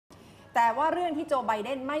แต่ว่าเรื่องที่โจไบเด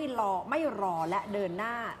นไม่รอและเดินห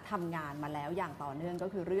น้าทำงานมาแล้วอย่างต่อเนื่องก็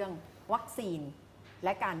คือเรื่องวัคซีนแล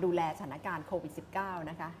ะการดูแลสถานการณ์โควิด -19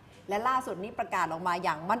 นะคะและล่าสุดนี้ประกาศออกมาอ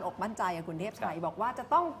ย่างมั่นอกมั่นใจคุณเทพชัยบอกว่าจะ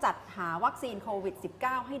ต้องจัดหาวัคซีนโควิด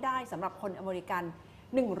 -19 ให้ได้สำหรับคนอเมริกัน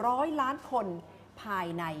100 ล้านคนภาย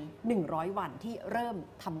ใน100 วันที่เริ่ม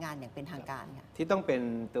ทำงานอย่างเป็นทางการค่ะที่ต้องเป็น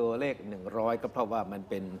ตัวเลข100ก็เพราะว่ามัน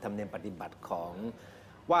เป็นธรรมเนียมปฏิบัติของ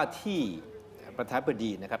ว่าที่ประธานาธิบ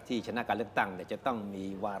ดีนะครับที่ชนะการเลือกตั้งเนี่ยจะต้องมี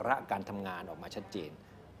วาระการทำงานออกมาชัดเจน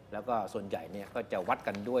แล้วก็ส่วนใหญ่เนี่ยก็จะวัด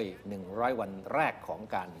กันด้วย100 วันแรกของ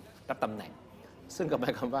การรับตำแหน่งซึ่งก็หมา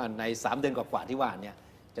ยความว่าใน3 เดือนกว่าที่ว่าเนี่ย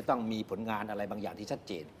จะต้องมีผลงานอะไรบางอย่างที่ชัดเ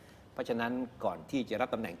จนเพราะฉะนั้นก่อนที่จะรับ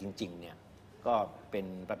ตำแหน่งจริงๆเนี่ยก็เป็น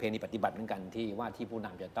ประเพณีปฏิบัติเหมือนกันที่ว่าที่ผู้น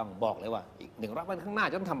ำจะต้องบอกเลยว่าอีก100 วันข้างหน้า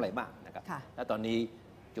จะต้องทำอะไรบ้างนะครับและตอนนี้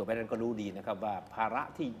โจไบเดนก็รู้ดีนะครับว่าภาระ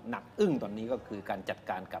ที่หนักอึ้งตอนนี้ก็คือการจัด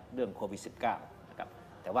การกับเรื่องโควิด -19 นะครับ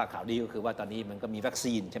แต่ว่าข่าวดีก็คือว่าตอนนี้มันก็มีวัค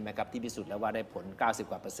ซีนใช่ไหมครับที่พิสูจน์แล้วว่าได้ผล 90%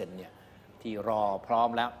 กว่าเนี่ยที่รอพร้อม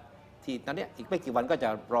แล้วที่ตอนนี้อีกไม่กี่วันก็จะ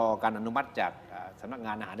รอการอนุมัติจากสำนักง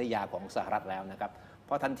านอาหารและยาของสหรัฐแล้วนะครับเพ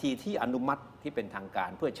ราะทันทีที่อนุมัติที่เป็นทางการ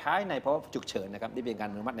เพื่อใช้ในภาวะฉุกเฉินนะครับที่เป็นการ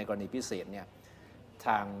อนุมัติในกรณีพิเศษเนี่ยท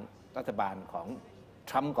างรัฐบาลของ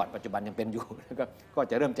ทรัมป์ก่อนปัจจุบันยังเป็นอยู่นะครับก็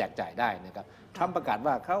จะเริ่มแจกจ่ายได้นะครับทรัมป์ประกาศ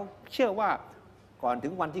ว่าเขาเชื่อว่าก่อนถึ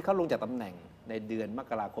งวันที่เขาลงจากตำแหน่งในเดือนม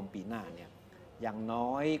กราคมปีหน้าเนี่ยอย่างน้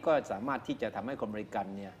อยก็สามารถที่จะทำให้คนอเมริกัน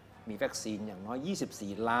เนี่ยมีวัคซีนอย่างน้อย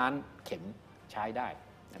24 ล้านเข็มใช้ได้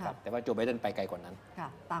นะครับแต่ว่าโจไบเดนไปไกลกว่านั้น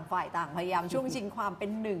ต่างฝ่ายต่างพยายามช่วงชิงความเป็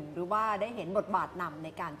นหนึ่งหรือว่าได้เห็นบทบาทนำใน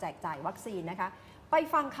การแจกจ่ายวัคซีนนะคะไป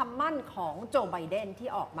ฟังคำมั่นของโจไบเดนที่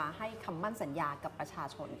ออกมาให้คำมั่นสัญญากับประชา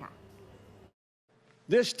ชนค่ะ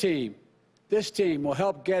This team will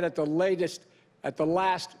help get at the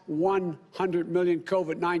last 100 million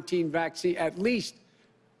COVID-19 vaccine, at least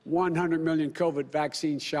 100 million COVID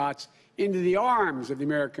vaccine shots into the arms of the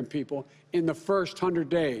American people in the first 100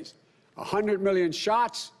 days. 100 million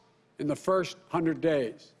shots in the first 100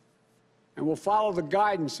 days. And we'll follow the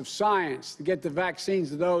guidance of science to get the vaccines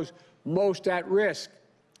to those most at risk.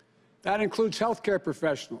 That includes healthcare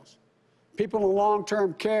professionals, people in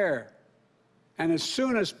long-term care, and as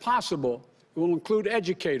soon as possible, it will include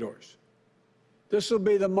educators. This will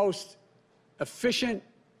be the most efficient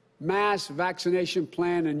mass vaccination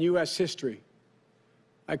plan in U.S. history.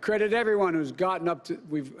 I credit everyone who's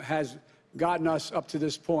has gotten us up to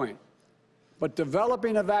this point. But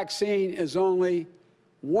developing a vaccine is only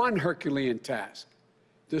one Herculean task.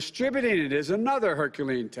 Distributing it is another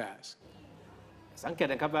Herculean task. สังเกต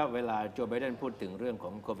นะครับว่าเวลาโจไบเดนพูดถึงเรื่องข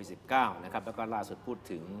องโควิด -19 นะครับแล้วก็ล่าสุดพูด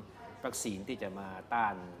ถึงวัคซีนที่จะมาต้า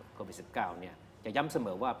นโควิด -19 เนี่ยจะย้ำเสม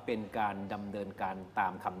อว่าเป็นการดำเนินการตา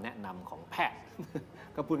มคำแนะนำของแพทย์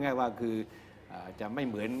ก็พูดง่ายว่าคือจะไม่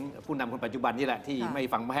เหมือนผู้นำคนปัจจุบันนี่แหละที่ไม่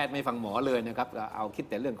ฟังแพทย์ไม่ฟังหมอเลยนะครับเอาคิด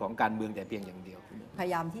แต่เรื่องของการเมืองแต่เพียงอย่างเดียวพย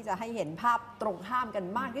ายามที่จะให้เห็นภาพตรงข้ามกัน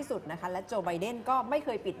มากที่สุดนะคะและโจไบเดนก็ไม่เค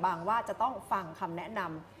ยปิดบังว่าจะต้องฟังคำแนะน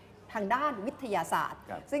ำทางด้านวิทยาศาสตร์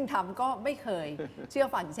ซึ่งทำก็ไม่เคยเชื่อ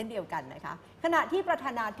ฟังเช่นเดียวกันนะคะขณะที่ประธ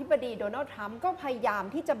านาธิบดีโดนัลด์ทรัมป์ก็พยายาม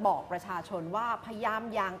ที่จะบอกประชาชนว่าพยายาม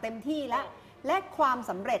อย่างเต็มที่และความ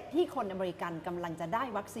สำเร็จที่คนอเมริกันกำลังจะได้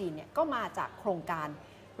วัคซีนเนี่ยก็มาจากโครงการ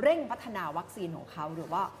เร่งพัฒนาวัคซีนของเขาหรือ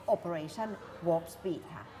ว่า Operation Warp Speed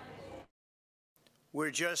ค่ะ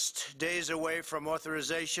We're just days away from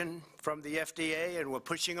authorization from the FDA and we're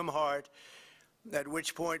pushing them hard, at which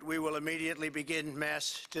point we will immediately begin mass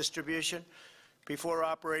distribution. Before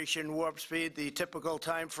Operation Warp Speed, the typical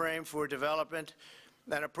time frame for development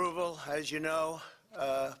and approval, as you know,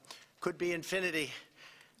 could be infinity.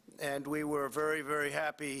 And we were very, very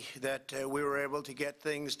happy that we were able to get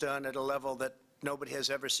things done at a level that nobody has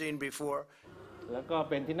ever seen before. แล้วก็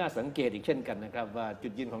เป็นที่น่าสังเกตอีกเช่นกันนะครับว่าจุ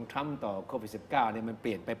ดยืนของทรัมป์ต่อโควิด -19 เนี่ยมันเป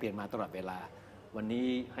ลี่ยนไปเปลี่ยนมาตลอดเวลาวันนี้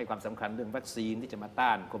ให้ความสำคัญเรื่องวัคซีนที่จะมาต้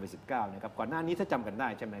านโควิด -19 นะครับก่อนหน้านี้ถ้าจำกันได้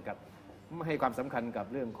ใช่ไหมครับไม่ให้ความสำคัญกับ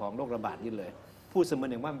เรื่องของโรคระบาดนี่เลยพูดเสมือน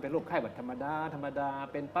อย่างว่ามันเป็นโรคไข้หวัดธรรมดา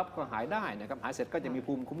เป็นปั๊บก็หายได้นะครับหายเสร็จก็จะมี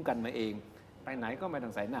ภูมิคุ้มกันมาเองไปไหนก็ไม่ต้อ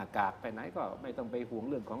งใส่หน้ากากไปไหนก็ไม่ต้องไปห่วง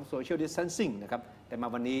เรื่องของ social distancing นะครับแต่มา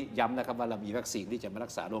วันนี้ย้ำนะครับว่าเรามีวัคซีนที่จะมารั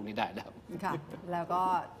กษาโรคนี้ได้แล้วค่ะแล้วก็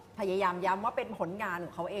พยายามย้ำว่าเป็นผลงานข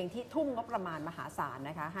องเขาเองที่ทุ่มงบประมาณมหาศาล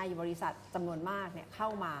นะคะให้บริษัทจำนวนมากเนี่ยเข้า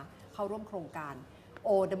ร่วมโครงการ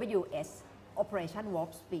OWS Operation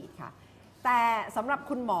Warp Speed ค่ะแต่สำหรับ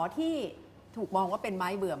คุณหมอที่ถูกมองว่าเป็นไม้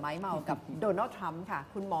เบื่อไม้เมากับโดนัลด์ทรัมป์ค่ะ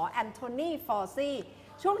คุณหมอแอนโทนีฟอร์ซี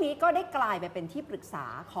ช่วงนี้ก็ได้กลายไปเป็นที่ปรึกษา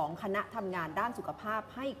ของคณะทำงานด้านสุขภาพ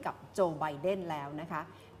ให้กับโจไบเดนแล้วนะคะ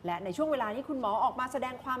และในช่วงเวลานี้คุณหมอออกมาแสด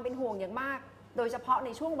งความเป็นห่วงอย่างมากโดยเฉพาะใน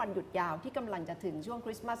ช่วงวันหยุดยาวที่กำลังจะถึงช่วงค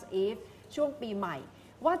ริสต์มาสอีฟช่วงปีใหม่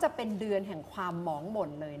ว่าจะเป็นเดือนแห่งความหมองหม่น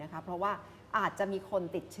เลยนะคะเพราะว่าอาจจะมีคน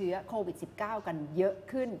ติดเชื้อโควิด -19 กันเยอะ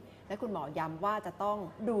ขึ้นและคุณหมอย้ำว่าจะต้อง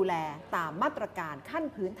ดูแลตามมาตรการขั้น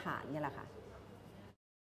พื้นฐานนี่แหละค่ะ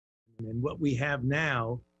And what we have now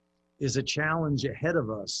is a challenge ahead of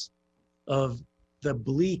us of the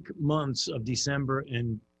bleak months of December and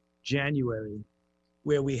January,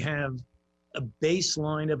 where we have a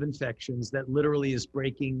baseline of infections that literally is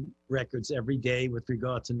breaking records every day with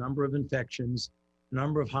regard to number of infections,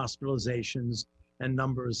 number of hospitalizations, and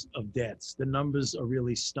numbers of deaths. The numbers are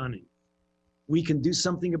really stunning. We can do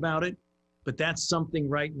something about it, but that's something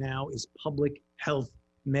right now is public health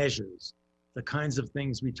measures, the kinds of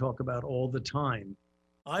things we talk about all the time.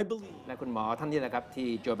 I believe และคุณหมอท่านนี้นะครับที่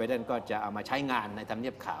โจไบเดนก็จะเอามาใช้งานในทำเนี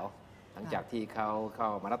ยบขาวหลังจากที่เขาเข้า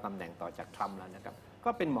มารับตำแหน่งต่อจากทรัมป์แล้วนะครับก็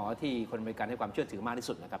เป็นหมอที่คนอเมริกันให้ความเชื่อถือมากที่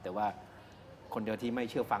สุดนะครับแต่ว่าคนเดียวที่ไม่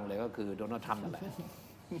เชื่อฟังเลยก็คือโดนัลด์ทรัมป์นั่นแหละ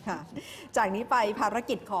ค่ะจากนี้ไปภาร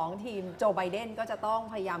กิจของทีมโจไบเดนก็จะต้อง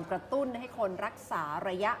พยายามกระตุ้นให้คนรักษา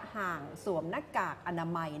ระยะห่างสวมหน้ากากอนา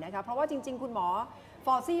มัยนะคะเพราะว่าจริงๆคุณหมอฟ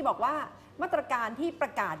อซี่บอกว่ามาตรการที่ปร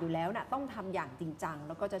ะกาศอยู่แล้วน่ะต้องทำอย่างจริงจังแ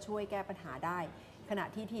ล้วก็จะช่วยแก้ปัญหาได้ขณะ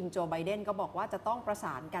ที่ทีมโจไบเดนก็บอกว่าจะต้องประส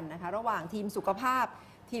านกันนะคะระหว่างทีมสุขภาพ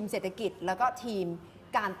ทีมเศรษฐกิจแล้วก็ทีม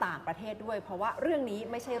การต่างประเทศด้วยเพราะว่าเรื่องนี้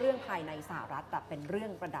ไม่ใช่เรื่องภายในสหรัฐแต่เป็นเรื่อ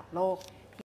งระดับโลก